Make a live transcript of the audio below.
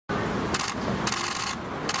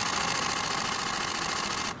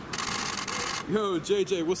Yo,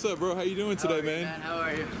 JJ, what's up, bro? How you doing today, man? How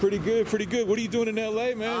are you? Pretty good, pretty good. What are you doing in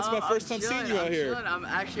LA, man? It's my first time seeing you out here. I'm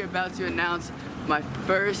actually about to announce my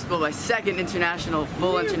second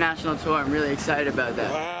full international tour. I'm really excited about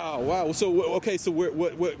that. Wow. So, okay, so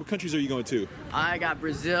what countries are you going to? I got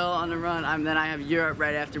Brazil on the run. Then I have Europe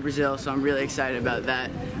right after Brazil, so I'm really excited about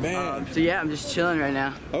that. Man. So yeah, I'm just chilling right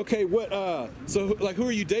now. Okay, so like, who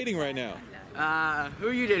are you dating right now? Who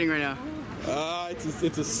are you dating right now?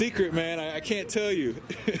 It's a secret, man. I can't tell you.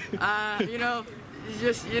 You know,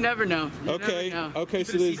 you never know. Okay.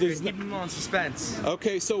 So there's keep them on suspense.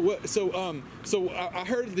 Okay, so I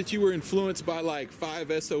heard that you were influenced by like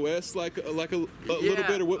 5SOS, like a little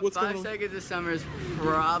bit, or what's going on? 5 Seconds of Summer is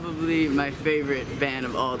probably my favorite band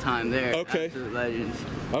of all time. They're absolute legends.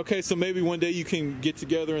 Okay, so maybe one day you can get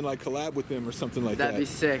together and like collab with them or something like that. That'd be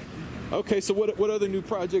sick. Okay, so what other new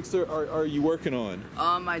projects are you working on?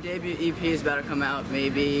 My debut EP is about to come out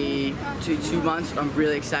maybe 2 months. I'm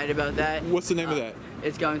really excited about that. What's the name of that?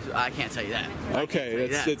 It's going to. I can't tell you that. Okay,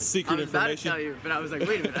 that's secret information. I was about to tell you, but I was like,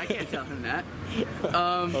 wait a minute, I can't tell him that.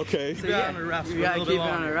 Okay. So yeah, we gotta keep it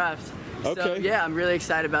on the refs. Okay. So yeah, I'm really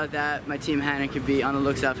excited about that. My team Hannon could be on the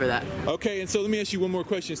looks out for that. Okay, and so let me ask you one more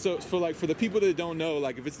question. So for the people that don't know,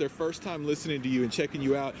 like if it's their first time listening to you and checking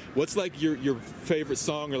you out, what's like your favorite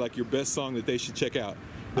song or like your best song that they should check out?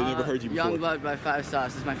 They never heard you before. Young Blood by 5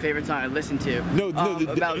 Sauce is my favorite song I listen to. No,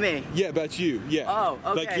 about me. Yeah, about you. Yeah. Oh,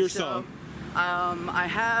 okay. Like your song. I'm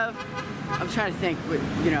trying to think,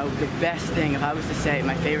 the best thing, if I was to say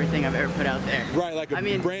my favorite thing I've ever put out there. Right, like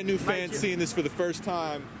a brand new fan seeing this for the first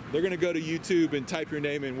time, they're going to go to YouTube and type your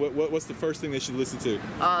name in. What's the first thing they should listen to?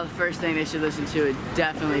 The first thing they should listen to would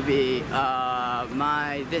definitely be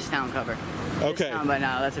my This Town cover. Okay. This Town by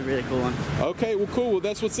Now, that's a really cool one. Okay, well, cool. Well,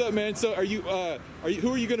 that's what's up, man. So who are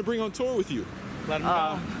you going to bring on tour with you? Let them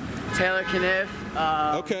know. Taylor Kniff.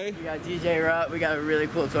 Okay. We got DJ Rutt. We got a really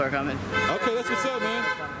cool tour coming. Okay, that's what's up, man.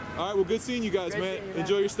 All right, well, good seeing you guys, man.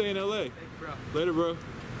 Enjoy your stay in LA. Thanks, bro. Later, bro.